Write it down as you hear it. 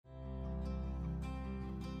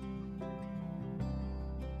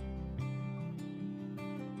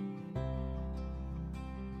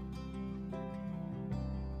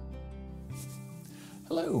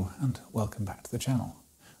Hello and welcome back to the channel.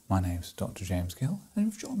 My name's Dr. James Gill and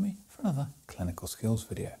you've joined me for another clinical skills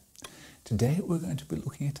video. Today we're going to be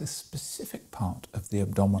looking at a specific part of the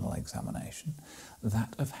abdominal examination,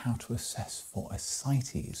 that of how to assess for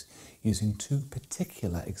ascites using two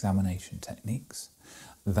particular examination techniques,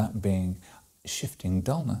 that being shifting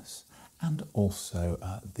dullness and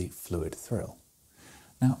also the fluid thrill.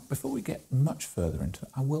 Now, before we get much further into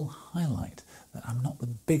it, I will highlight that I'm not the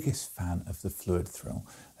biggest fan of the fluid thrill,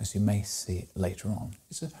 as you may see later on.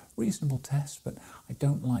 It's a reasonable test, but I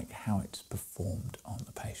don't like how it's performed on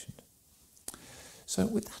the patient. So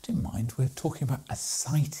with that in mind, we're talking about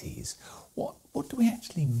ascites. What do we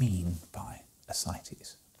actually mean by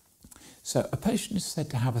ascites? So a patient is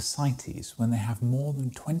said to have ascites when they have more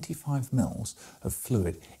than 25 mils of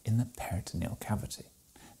fluid in the peritoneal cavity.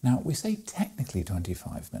 Now, we say technically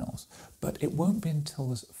 25 mils, but it won't be until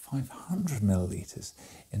there's 500 millilitres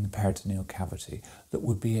in the peritoneal cavity that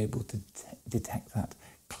would be able to detect that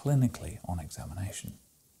clinically on examination.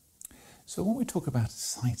 So when we talk about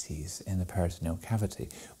ascites in the peritoneal cavity,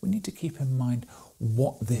 we need to keep in mind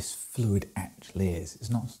what this fluid actually is. It's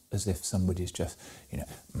not as if somebody's just,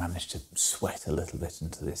 managed to sweat a little bit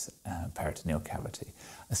into this peritoneal cavity.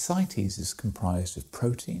 Ascites is comprised of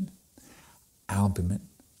protein, albumin,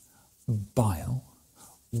 bile,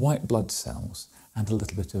 white blood cells, and a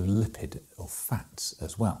little bit of lipid or fats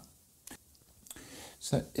as well.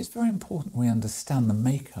 So it's very important we understand the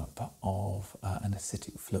makeup of an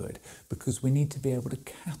ascitic fluid, because we need to be able to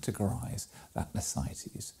categorise that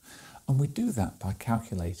ascites, and we do that by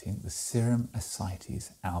calculating the serum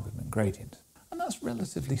ascites albumin gradient. And that's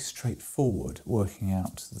relatively straightforward, working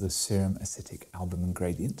out the serum ascitic albumin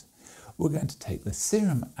gradient. We're going to take the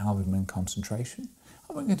serum albumin concentration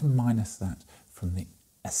and we're going to minus that from the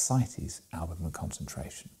ascites albumin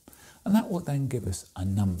concentration. And that will then give us a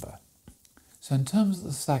number. So in terms of the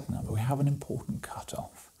SAAG number, we have an important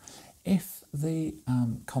cutoff. If the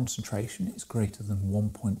concentration is greater than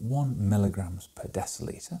 1.1 milligrams per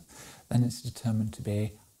decilitre, then it's determined to be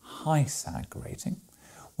a high SAAG rating,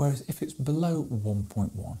 whereas if it's below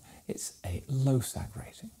 1.1, it's a low SAAG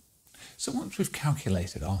rating. So once we've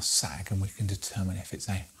calculated our SAAG and we can determine if it's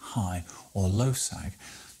a high or low SAAG,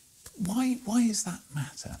 why does that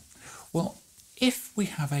matter? Well, if we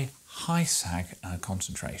have a high SAAG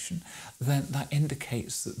concentration, then that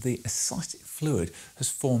indicates that the ascitic fluid has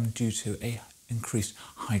formed due to a increased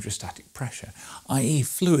hydrostatic pressure, i.e.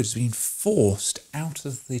 fluid has been forced out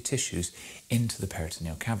of the tissues into the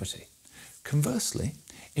peritoneal cavity. Conversely,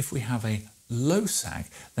 if we have a low SAAG,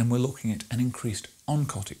 then we're looking at an increased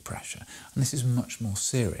oncotic pressure, and this is much more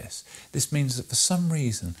serious. This means that for some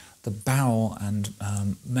reason the bowel and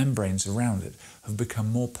membranes around it have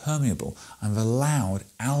become more permeable and have allowed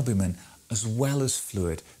albumin as well as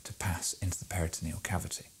fluid to pass into the peritoneal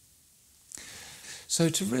cavity. So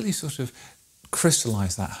to really sort of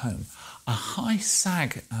crystallise that home, a high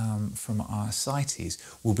SAAG from our ascites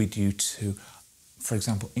will be due to, for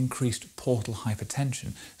example, increased portal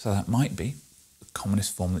hypertension. So that might be the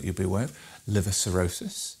commonest form that you'll be aware of, liver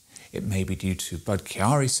cirrhosis. It may be due to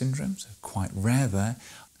Budd-Chiari syndrome, so quite rare there,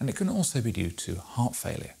 and it can also be due to heart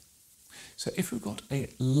failure. So if we've got a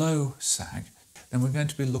low SAAG, then we're going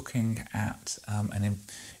to be looking at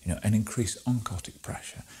an increased oncotic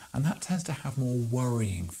pressure, and that tends to have more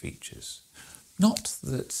worrying features. Not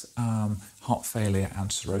that heart failure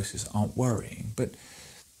and cirrhosis aren't worrying, but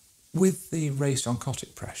with the raised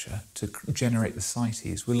oncotic pressure to generate the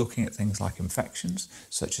ascites, we're looking at things like infections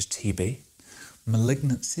such as TB,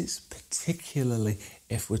 malignancies, particularly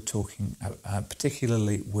if we're talking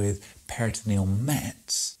particularly with peritoneal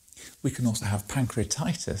mets. We can also have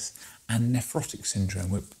pancreatitis and nephrotic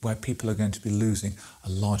syndrome, where people are going to be losing a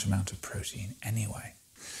large amount of protein anyway.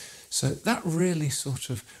 So that really sort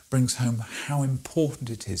of brings home how important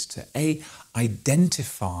it is to A,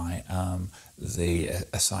 identify the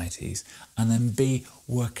ascites, and then B,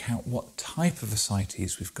 work out what type of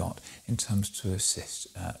ascites we've got in terms to assist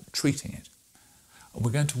treating it.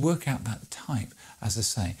 We're going to work out that type, as I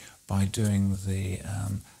say, by doing the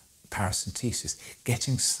paracentesis,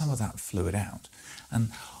 getting some of that fluid out.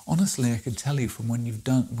 And honestly, I can tell you from when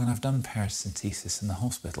I've done paracentesis in the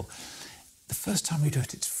hospital, the first time we do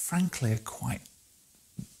it, it's frankly a quite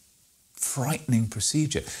frightening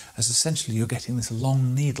procedure, as essentially you're getting this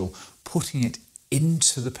long needle, putting it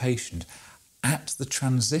into the patient at the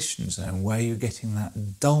transition zone where you're getting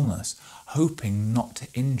that dullness, hoping not to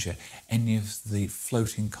injure any of the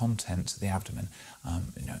floating contents of the abdomen,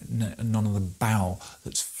 none of the bowel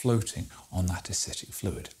that's floating on that ascitic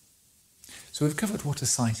fluid. So we've covered what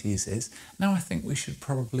ascites is. Now I think we should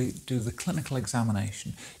probably do the clinical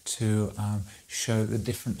examination to show the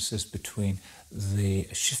differences between the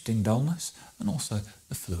shifting dullness and also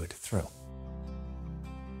the fluid thrill.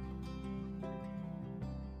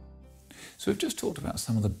 So we've just talked about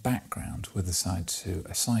some of the background with regard to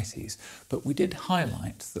ascites, but we did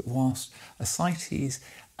highlight that whilst ascites is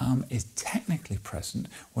technically present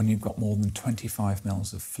when you've got more than 25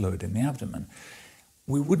 mils of fluid in the abdomen,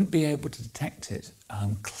 we wouldn't be able to detect it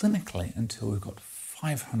clinically until we've got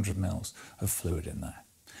 500 mils of fluid in there.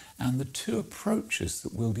 And the two approaches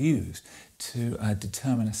that we'll use to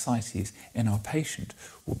determine ascites in our patient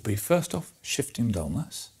would be, first off, shifting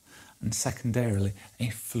dullness, and secondarily, a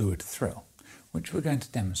fluid thrill, which we're going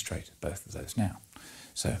to demonstrate both of those now.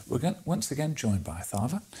 So we're once again joined by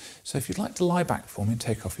Athava. So if you'd like to lie back for me and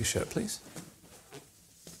take off your shirt, please.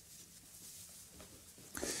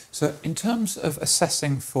 So in terms of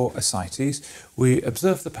assessing for ascites, we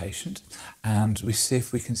observe the patient and we see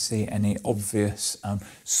if we can see any obvious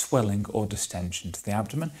swelling or distension to the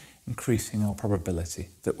abdomen, increasing our probability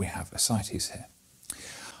that we have ascites here.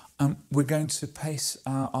 We're going to place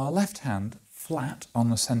our left hand flat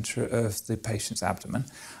on the centre of the patient's abdomen,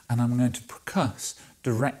 and I'm going to percuss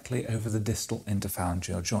directly over the distal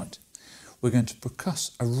interphalangeal joint. We're going to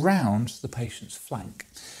percuss around the patient's flank,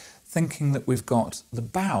 thinking that we've got the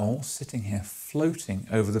bowel sitting here floating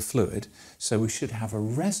over the fluid, so we should have a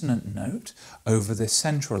resonant note over this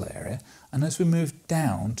central area, and as we move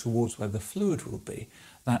down towards where the fluid will be,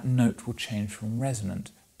 that note will change from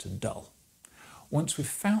resonant to dull. Once we've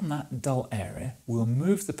found that dull area, we'll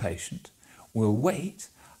move the patient, we'll wait,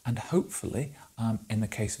 and hopefully, in the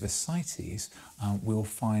case of ascites, we'll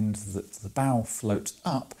find that the bowel floats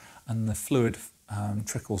up and the fluid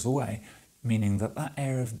trickles away, meaning that that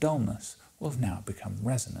area of dullness will have now become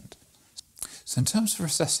resonant. So in terms of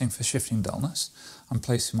assessing for shifting dullness, I'm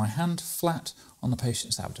placing my hand flat on the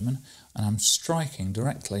patient's abdomen and I'm striking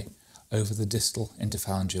directly over the distal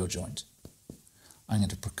interphalangeal joint. I'm going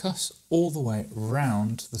to percuss all the way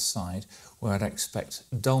round the side where I'd expect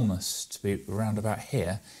dullness to be around about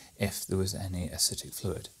here if there was any acidic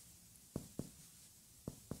fluid.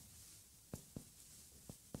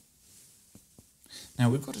 Now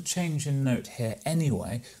we've got a change in note here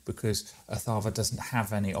anyway because Athava doesn't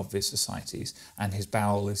have any obvious ascites and his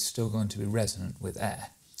bowel is still going to be resonant with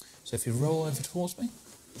air. So if you roll over towards me,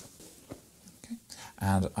 okay,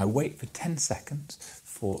 and I wait for 10 seconds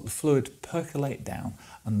for the fluid to percolate down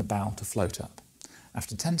and the bowel to float up.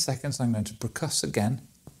 After 10 seconds I'm going to percuss again,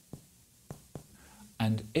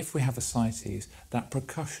 and if we have ascites, that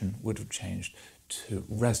percussion would have changed to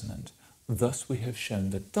resonant. Thus we have shown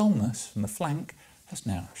that dullness from the flank has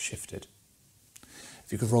now shifted.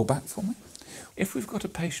 If you could roll back for me. If we've got a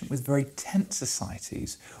patient with very tense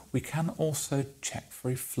ascites, we can also check for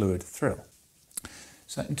a fluid thrill.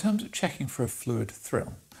 So in terms of checking for a fluid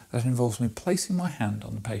thrill, that involves me placing my hand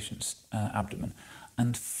on the patient's abdomen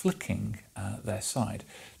and flicking their side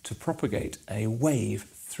to propagate a wave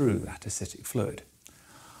through that acidic fluid.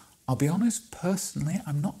 I'll be honest, personally,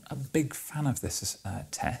 I'm not a big fan of this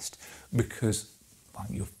test because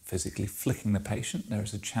you're physically flicking the patient, there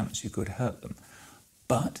is a chance you could hurt them.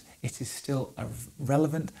 But it is still a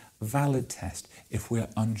relevant, valid test if we're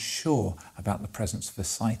unsure about the presence of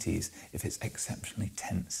ascites, if it's exceptionally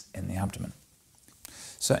tense in the abdomen.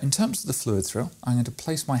 So in terms of the fluid thrill, I'm going to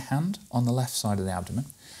place my hand on the left side of the abdomen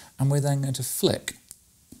and we're then going to flick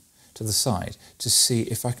to the side to see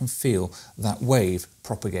if I can feel that wave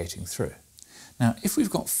propagating through. Now, if we've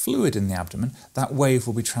got fluid in the abdomen, that wave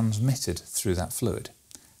will be transmitted through that fluid.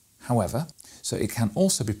 However, so it can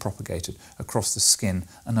also be propagated across the skin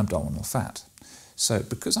and abdominal fat. So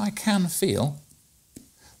because I can feel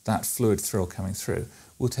that fluid thrill coming through,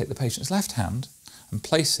 we'll take the patient's left hand and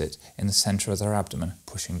place it in the centre of their abdomen,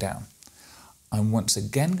 pushing down. I'm once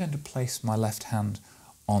again going to place my left hand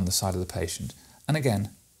on the side of the patient and again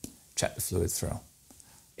check the fluid thrill.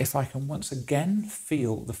 If I can once again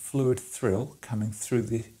feel the fluid thrill coming through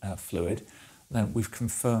the fluid, then we've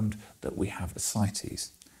confirmed that we have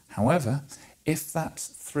ascites. However, if that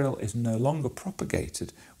thrill is no longer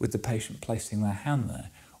propagated with the patient placing their hand there,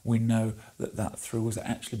 we know that that thrill was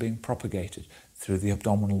actually being propagated through the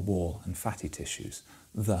abdominal wall and fatty tissues.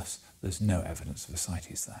 Thus, there's no evidence of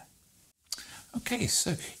ascites there. Okay,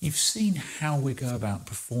 so you've seen how we go about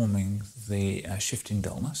performing the shifting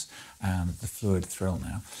dullness and the fluid thrill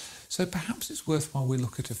now. So perhaps it's worthwhile we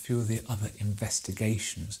look at a few of the other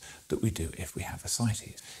investigations that we do if we have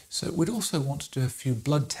ascites. So we'd also want to do a few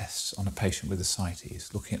blood tests on a patient with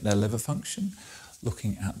ascites, looking at their liver function,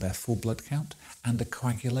 looking at their full blood count and a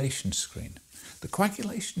coagulation screen. The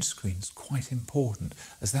coagulation screen is quite important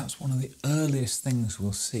as that's one of the earliest things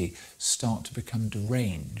we'll see start to become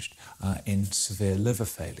deranged in severe liver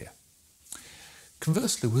failure.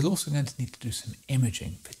 Conversely, we're also going to need to do some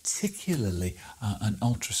imaging, particularly an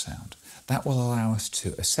ultrasound. That will allow us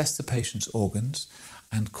to assess the patient's organs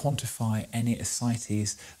and quantify any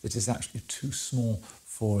ascites that is actually too small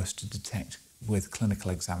for us to detect with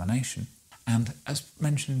clinical examination. And as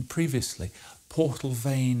mentioned previously, portal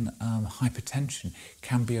vein hypertension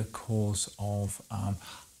can be a cause of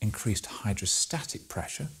increased hydrostatic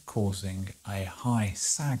pressure, causing a high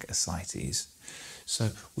SAAG ascites. So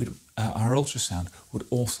our ultrasound would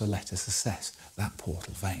also let us assess that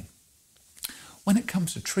portal vein. When it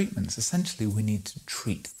comes to treatments, essentially we need to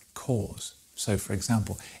treat the cause. So, for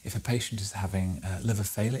example, if a patient is having liver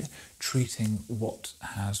failure, treating what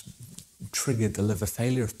has triggered the liver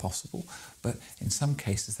failure if possible, but in some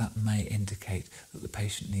cases that may indicate that the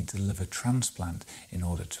patient needs a liver transplant in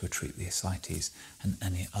order to treat the ascites and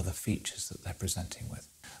any other features that they're presenting with.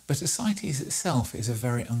 But ascites itself is a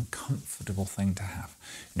very uncomfortable thing to have.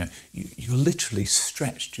 You're literally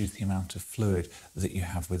stretched due to the amount of fluid that you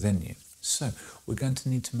have within you. So we're going to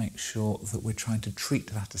need to make sure that we're trying to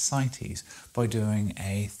treat that ascites by doing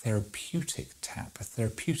a therapeutic tap, a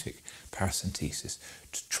therapeutic paracentesis,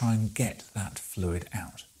 to try and get that fluid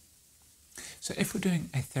out. So if we're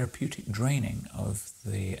doing a therapeutic draining of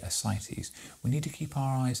the ascites, we need to keep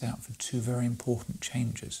our eyes out for two very important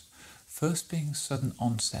changes. First being sudden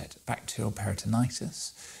onset bacterial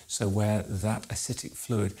peritonitis, so where that acidic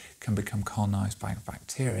fluid can become colonized by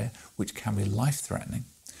bacteria, which can be life-threatening.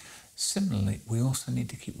 Similarly, we also need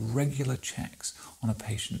to keep regular checks on a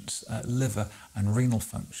patient's liver and renal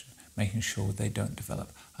function, making sure they don't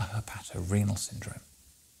develop a hepatorenal syndrome.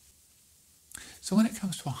 So when it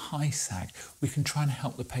comes to a high SAAG, we can try and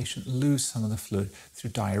help the patient lose some of the fluid through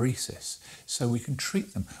diuresis. So we can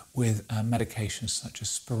treat them with medications such as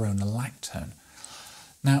spironolactone.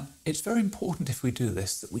 Now, it's very important if we do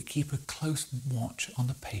this that we keep a close watch on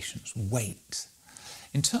the patient's weight.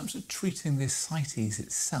 In terms of treating the ascites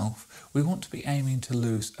itself, we want to be aiming to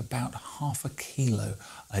lose about ½ kilo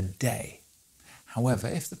a day. However,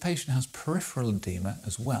 if the patient has peripheral edema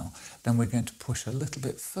as well, then we're going to push a little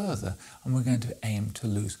bit further and we're going to aim to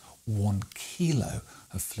lose 1 kilo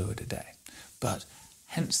of fluid a day. But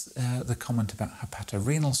hence the comment about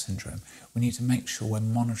hepatorenal syndrome, we need to make sure we're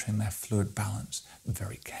monitoring their fluid balance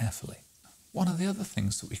very carefully. One of the other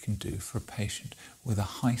things that we can do for a patient with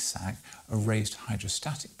a high SAAG, a raised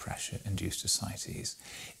hydrostatic pressure induced ascites,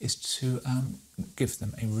 is to give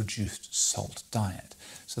them a reduced salt diet.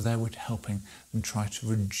 So there we're helping them try to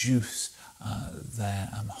reduce their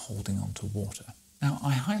holding on to water. Now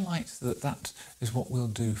I highlight that is what we'll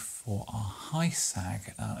do for our high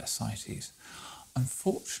SAAG ascites.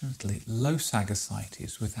 Unfortunately, low SAAG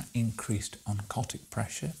ascites with that increased oncotic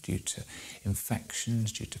pressure due to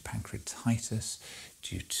infections, due to pancreatitis,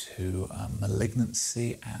 due to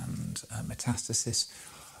malignancy and metastasis,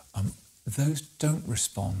 those don't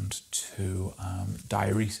respond to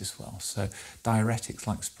diuresis well. So diuretics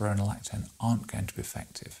like spironolactone aren't going to be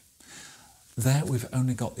effective. There we've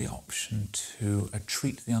only got the option to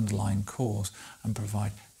treat the underlying cause and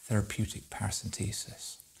provide therapeutic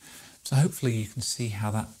paracentesis. So hopefully you can see how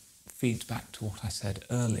that feeds back to what I said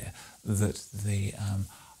earlier, that the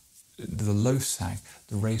low SAAG,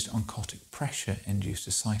 the raised oncotic pressure induced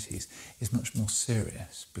ascites, is much more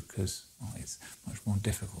serious because it's much more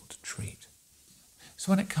difficult to treat.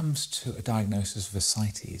 So when it comes to a diagnosis of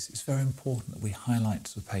ascites, it's very important that we highlight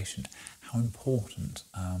to the patient how important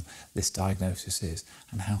this diagnosis is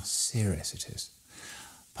and how serious it is.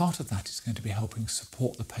 Part of that is going to be helping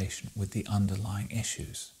support the patient with the underlying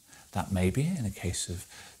issues. That may be in a case of,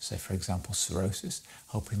 say for example, cirrhosis,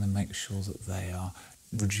 helping them make sure that they are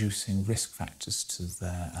reducing risk factors to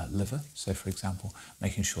their liver, so for example,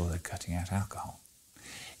 making sure they're cutting out alcohol.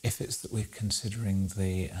 If it's that we're considering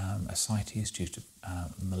the ascites due to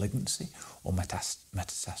malignancy or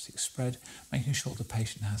metastatic spread, making sure the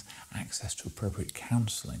patient has access to appropriate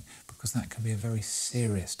counselling, because that can be a very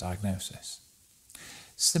serious diagnosis.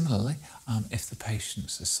 Similarly, if the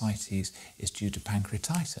patient's ascites is due to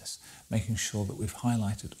pancreatitis, making sure that we've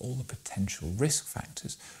highlighted all the potential risk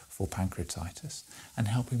factors for pancreatitis and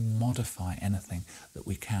helping modify anything that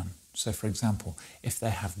we can. So for example, if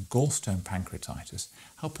they have gallstone pancreatitis,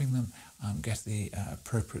 helping them get the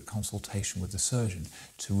appropriate consultation with the surgeon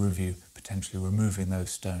to review potentially removing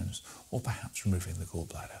those stones or perhaps removing the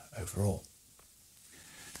gallbladder overall.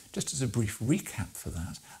 Just as a brief recap for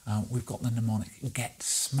that, we've got the mnemonic get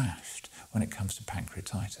smashed when it comes to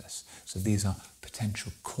pancreatitis. So these are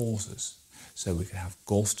potential causes. So we could have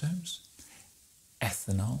gallstones,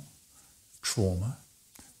 ethanol, trauma,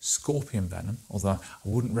 scorpion venom, although I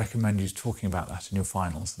wouldn't recommend you talking about that in your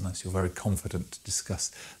finals unless you're very confident to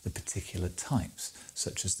discuss the particular types,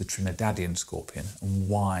 such as the Trinidadian scorpion and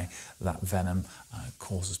why that venom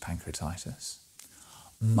causes pancreatitis.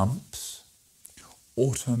 Mumps,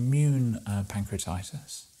 autoimmune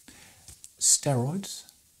pancreatitis, steroids,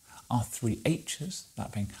 our 3 H's,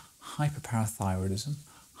 that being hyperparathyroidism,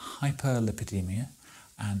 hyperlipidemia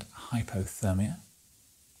and hypothermia.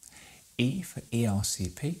 E for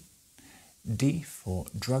ERCP, D for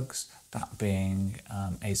drugs, that being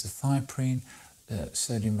azathioprine,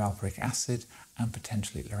 sodium valproic acid and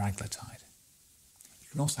potentially liraglutide. You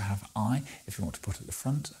can also have I, if you want to put at the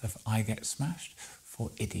front of I get smashed,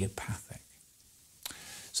 for idiopathic.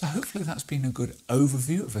 So hopefully that's been a good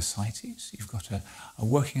overview of ascites. You've got a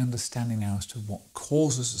working understanding now as to what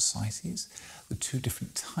causes ascites, the 2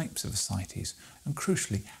 different types of ascites, and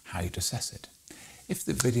crucially how you'd assess it. If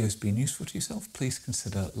the video has been useful to yourself, please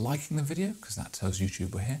consider liking the video, because that tells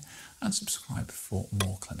YouTube we're here, and subscribe for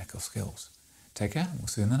more clinical skills. Take care, and we'll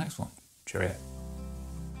see you in the next one. Cheerio.